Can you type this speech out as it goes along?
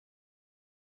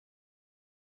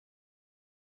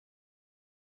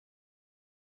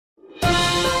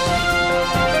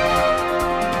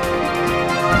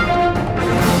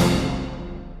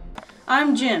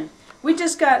I'm Jim. We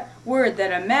just got word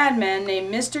that a madman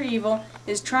named Mr. Evil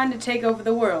is trying to take over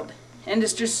the world and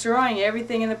is destroying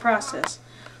everything in the process.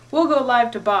 We'll go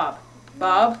live to Bob.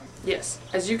 Bob? Yes,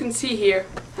 as you can see here,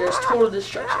 there's total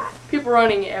destruction. People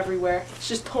running everywhere. It's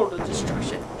just total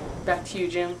destruction. Back to you,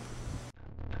 Jim.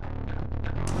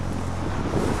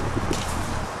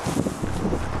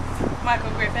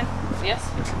 Michael Griffin? Yes?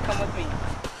 Come with me.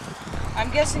 I'm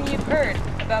guessing you've heard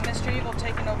about Mr. Evil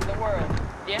taking over the world.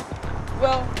 Yeah?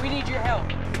 Well, we need your help.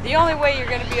 The only way you're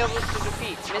going to be able to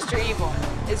defeat Mr. Evil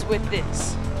is with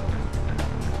this.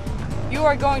 You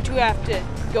are going to have to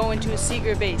go into a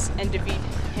secret base and defeat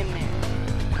him there.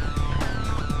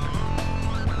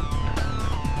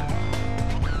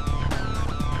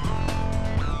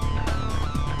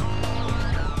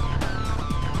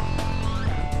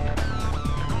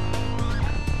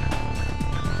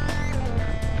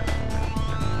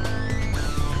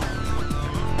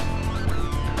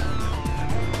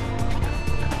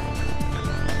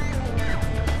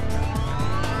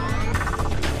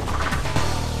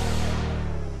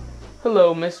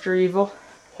 Hello, Mr. Evil.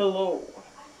 Hello.